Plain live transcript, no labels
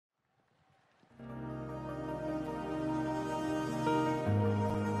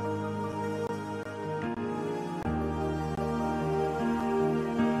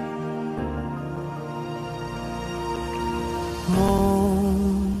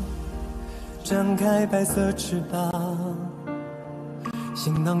张开白色翅膀，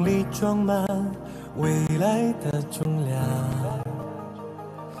行囊里装满未来的重量，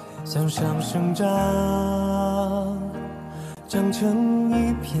向上生长，长成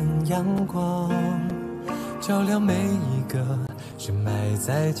一片阳光，照亮每一个深埋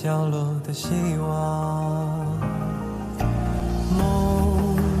在角落的希望。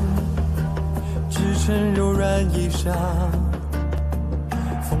梦织成柔软衣裳，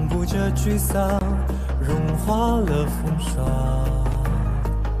缝补着沮丧，融化了风霜，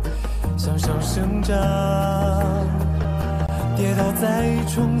向上生长，跌倒再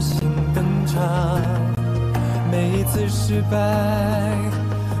重新登场，每一次失败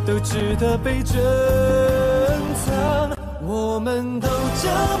都值得被珍藏。我们都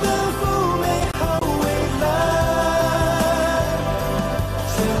将奔赴美好未来，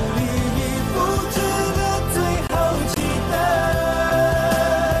全力以赴值得最好期待，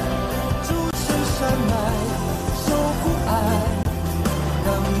筑成山脉守护爱，让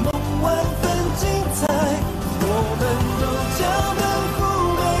梦万分精彩。我们都将奔赴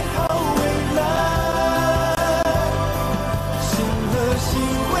美好未来，心和心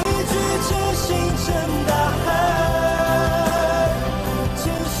汇聚成星辰大海，牵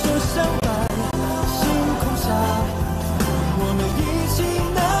手相伴，星空下，我们一起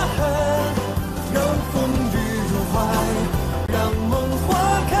呐喊，让风雨入怀，让梦花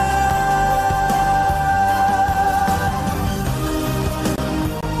开。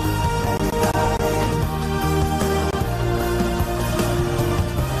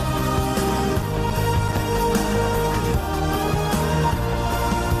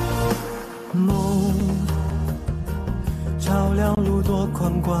梦照亮路多宽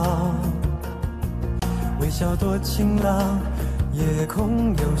广，微笑多晴朗，夜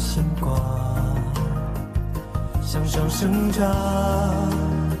空有星光，向上生长，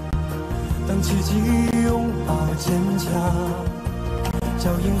当奇迹拥抱坚强，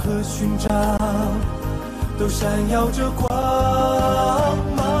脚印和勋章都闪耀着光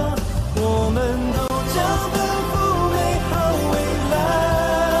芒。我们都将奔赴美好未来，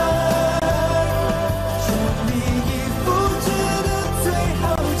全力以赴值得最好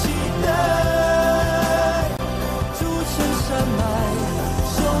期待，筑成山脉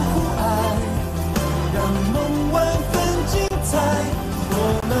守护爱，让梦万分精彩。我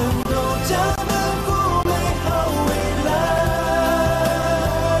们都将奔赴美好未来，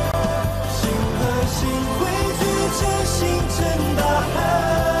心和心汇聚成星辰大海，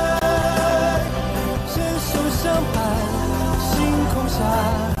牵手相伴，星空下，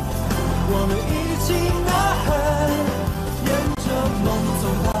我们一起呐喊，沿着梦走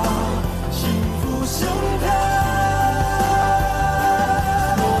到幸福生